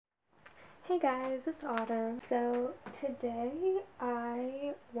Hey guys, it's Autumn. So today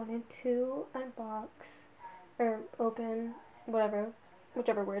I wanted to unbox or open whichever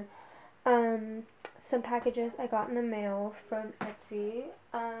word, um, some packages I got in the mail from Etsy.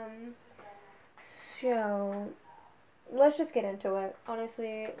 So let's just get into it.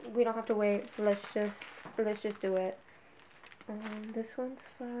 Honestly, we don't have to wait. Let's just do it. This one's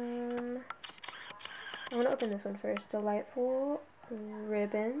from. I want to open this one first. Delightful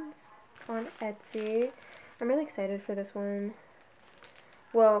ribbons on Etsy. I'm really excited for this one.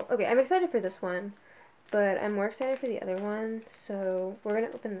 Well, okay, I'm excited for this one, but I'm more excited for the other one. So we're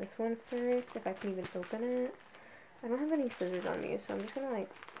gonna open this one first, if I can even open it. I don't have any scissors on me, so I'm just gonna like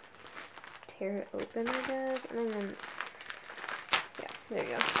tear it open, I guess, and then yeah, there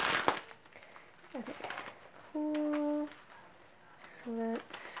you go. Okay, cool. So let's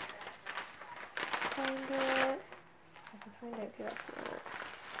find it. I can find it too. That's not important.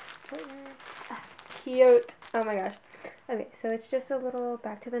 Cute. Oh my gosh. Okay, so it's just a little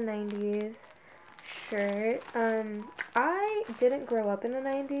back to the 90s shirt. I didn't grow up in the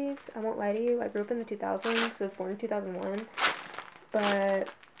 90s. I won't lie to you. I grew up in the 2000s. So I was born in 2001. But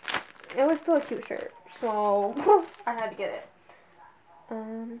it was still a cute shirt. So I had to get it.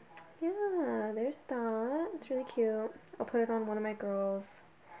 Yeah, there's that. It's really cute. I'll put it on one of my girls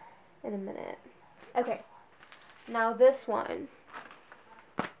in a minute. Okay. Now this one.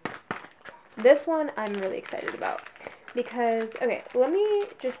 This one I'm really excited about because, okay, let me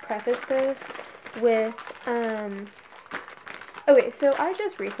just preface this with, okay, so I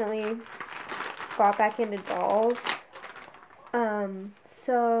just recently got back into dolls.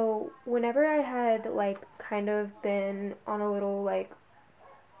 So whenever I had, like, kind of been on a little, like,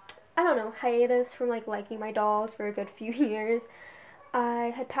 I don't know, hiatus from, like, liking my dolls for a good few years,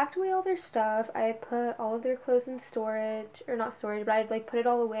 I had packed away all their stuff. I had put all of their clothes in storage, or not storage, but I had, like, put it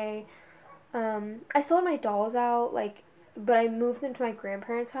all away. I still had my dolls out, like, but I moved them to my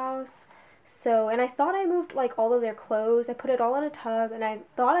grandparents' house. So, and I thought I moved, like, all of their clothes. I put it all in a tub, and I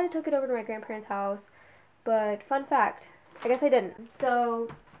thought I took it over to my grandparents' house. But, fun fact, I guess I didn't. So,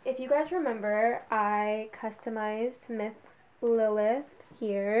 if you guys remember, I customized Miss Lilith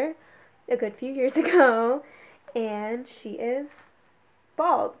here a good few years ago, and she is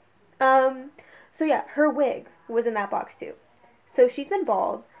bald. So yeah, her wig was in that box too. So she's been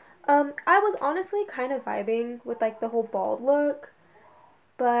bald. I was honestly kind of vibing with like the whole bald look,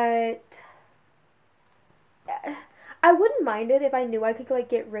 but I wouldn't mind it if I knew I could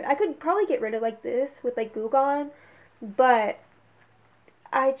like I could probably get rid of like this with like Goo Gone, but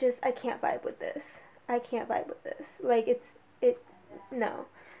I can't vibe with this. I can't vibe with this. Like no.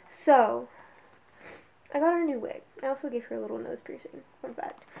 So I got her a new wig. I also gave her a little nose piercing. Fun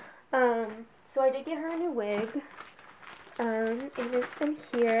fact. So I did get her a new wig. And it's in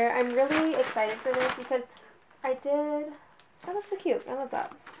here. I'm really excited for this because I did. That looks so cute. I love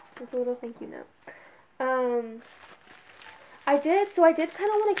that. It's a little thank you note. I did kind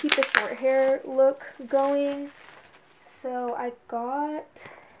of want to keep the short hair look going. So I got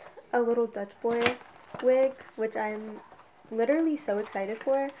a little Dutch boy wig, which I'm literally so excited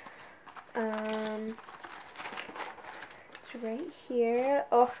for. It's right here.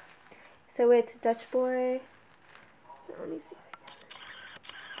 Oh, so it's Dutch boy. Let me see.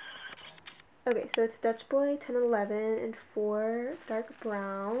 Okay, so it's Dutch Boy 10 and 11 and 4 dark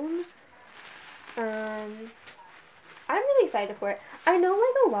browns. I'm really excited for it. I know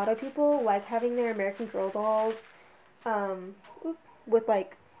like a lot of people like having their American Girl dolls with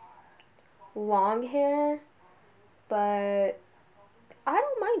like long hair, but I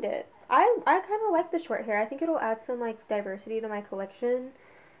don't mind it. I kind of like the short hair. I think it'll add some like diversity to my collection.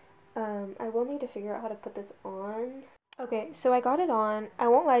 I will need to figure out how to put this on. Okay, so I got it on. I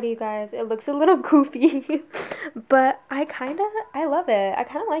won't lie to you guys, it looks a little goofy, but I love it. I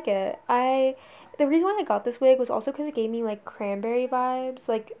kind of like it. The reason why I got this wig was also because it gave me like cranberry vibes,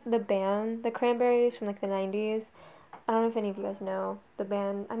 like the band, the Cranberries from like the 90s. I don't know if any of you guys know the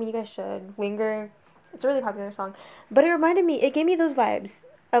band. I mean, you guys should. Linger. It's a really popular song. But it gave me those vibes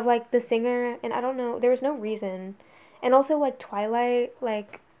of like the singer, and I don't know, there was no reason. And also like Twilight,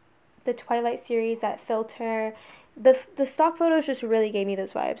 like the Twilight series, that filter, the stock photos just really gave me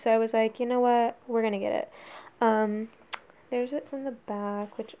those vibes. So I was like, you know what, we're gonna get it. There's it from the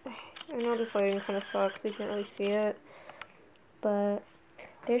back, which I know this lighting kind of sucks. You can't really see it, but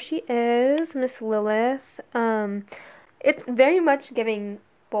there she is, Miss Lilith. It's very much giving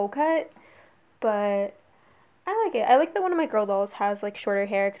bowl cut, but I like it. I like that one of my girl dolls has like shorter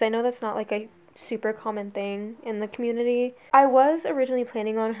hair because I know that's not like a super common thing in the community. I was originally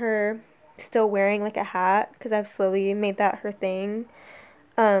planning on her still wearing like a hat because I've slowly made that her thing.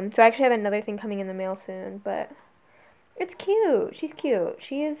 So I actually have another thing coming in the mail soon, but it's cute. She's cute.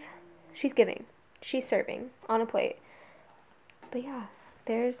 She's giving. She's serving on a plate. But yeah,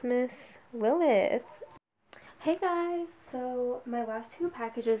 there's Miss Lilith. Hey guys, so my last two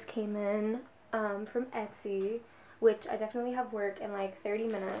packages came in from Etsy, which I definitely have work in like 30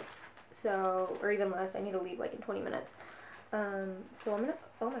 minutes, so, or even less. I need to leave like in 20 minutes. So I'm gonna,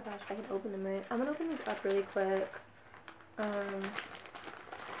 oh my gosh, I can open them right. I'm gonna open these up really quick. I'm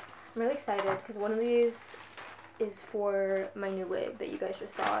really excited because one of these is for my new wig that you guys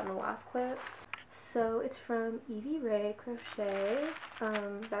just saw in the last clip. So it's from Evie Ray Crochet.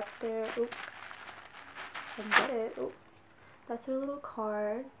 That's their, oops, I can get it. Oh, that's their little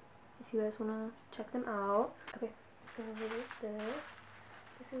card if you guys want to check them out. Okay, so here's this.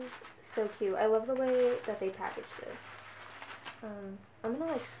 This is so cute. I love the way that they package this. I'm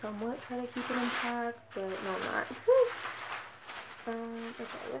gonna like somewhat try to keep it intact, but no, I'm not. Okay,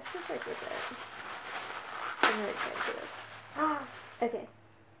 let's just like rip it. I'm really excited for this. Okay,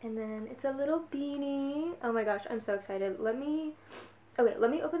 and then it's a little beanie. Oh my gosh, I'm so excited. Let me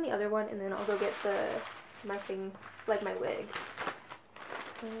open the other one and then I'll go get my thing, like my wig.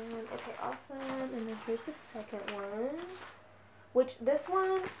 Okay, awesome. And then here's the second one. Which, this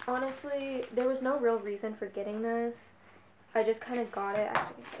one, honestly, there was no real reason for getting this. I just kind of got it.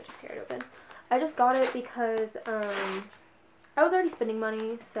 Actually, I just tear it open. I just got it because, I was already spending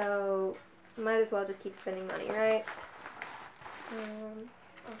money, so might as well just keep spending money, right?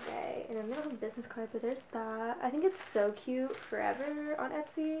 Okay, and then we don't have a business card, but there's that. I think it's so cute forever on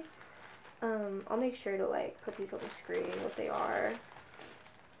Etsy. I'll make sure to, like, put these on the screen, what they are.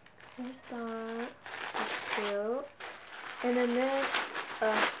 There's that. That's cute. And then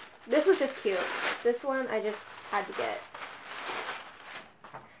this was just cute. This one I just had to get.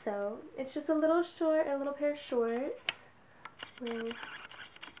 So, it's just a little pair of shorts with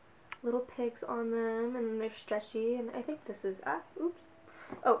little pigs on them, and they're stretchy, and I think this is, oops.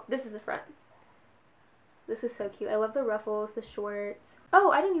 Oh, this is the front. This is so cute. I love the ruffles, the shorts.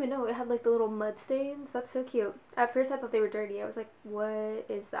 Oh, I didn't even know it had like the little mud stains. That's so cute. At first I thought they were dirty. I was like, what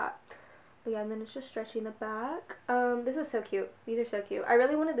is that? But yeah, and then it's just stretchy in the back. This is so cute. These are so cute. I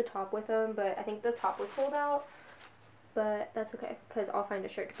really wanted the top with them, but I think the top was sold out. But that's okay, because I'll find a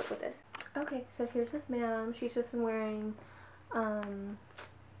shirt to put with this. Okay, so here's Miss Ma'am. She's just been wearing,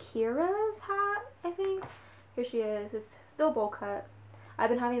 Kira's hat, I think. Here she is. It's still bowl cut. I've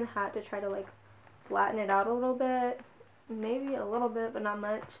been having the hat to try to, like, flatten it out a little bit. Maybe a little bit, but not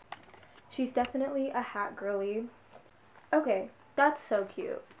much. She's definitely a hat girly. Okay, that's so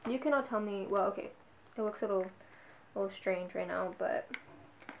cute. You cannot tell me, well, okay, it looks a little strange right now, but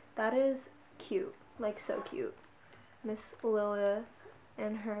that is cute. Like, so cute. Miss Lilith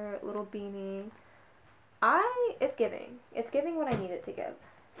and her little beanie. It's giving. It's giving what I need it to give.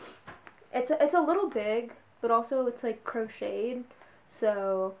 It's a little big, but also it's like crocheted,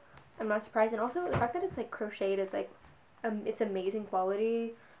 so I'm not surprised. And also the fact that it's like crocheted is like, it's amazing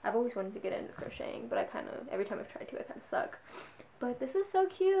quality. I've always wanted to get into crocheting, but every time I've tried to, I kind of suck. But this is so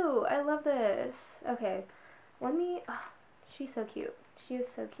cute. I love this. Okay, she's so cute. She is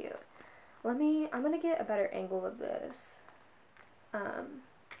so cute. I'm gonna get a better angle of this,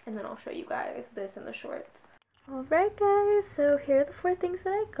 and then I'll show you guys this in the shorts. Alright guys, so here are the 4 things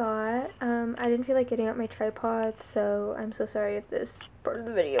that I got. I didn't feel like getting out my tripod, so I'm so sorry if this part of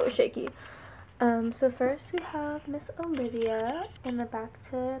the video is shaky. So first we have Miss Olivia in the back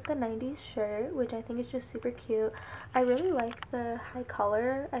to the 90s shirt, which I think is just super cute. I really like the high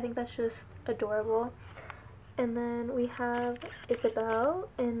color. I think that's just adorable. And then we have Isabel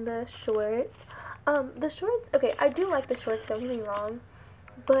in the shorts. The shorts, okay, I do like the shorts, don't get me wrong,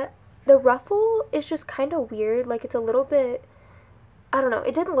 but the ruffle is just kind of weird. Like, it's a little bit, I don't know,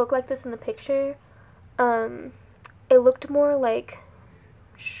 it didn't look like this in the picture. It looked more like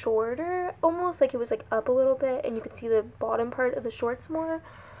shorter, almost like it was like up a little bit, and you could see the bottom part of the shorts more.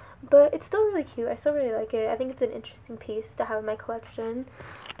 But it's still really cute. I still really like it. I think it's an interesting piece to have in my collection.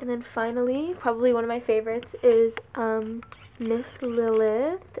 And then finally, probably one of my favorites is Miss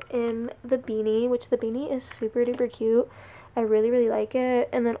Lilith in the beanie, which the beanie is super duper cute. I really, really like it.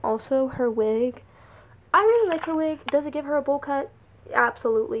 And then also her wig. I really like her wig. Does it give her a bowl cut?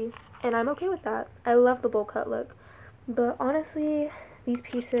 Absolutely. And I'm okay with that. I love the bowl cut look. But honestly, these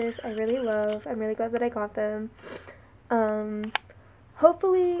pieces I really love. I'm really glad that I got them.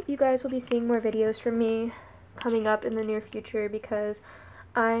 Hopefully you guys will be seeing more videos from me coming up in the near future, because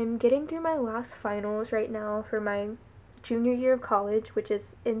I'm getting through my last finals right now for my junior year of college, which is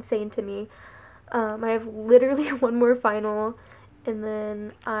insane to me. I have literally one more final and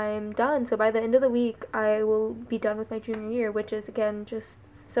then I'm done. So by the end of the week I will be done with my junior year, which is again just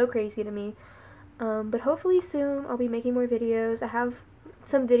so crazy to me. But hopefully soon I'll be making more videos. I have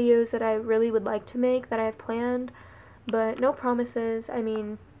some videos that I really would like to make that I have planned, but no promises. I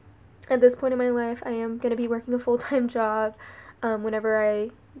mean, at this point in my life, I am going to be working a full-time job whenever I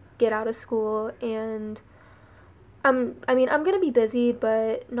get out of school, and I'm going to be busy,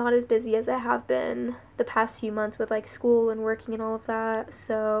 but not as busy as I have been the past few months with like school and working and all of that.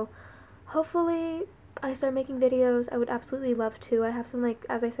 So hopefully I start making videos. I would absolutely love to. I have some, like,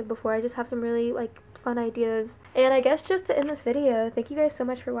 as I said before, I just have some really like fun ideas. And I guess just to end this video, thank you guys so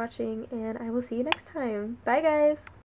much for watching, and I will see you next time. Bye guys.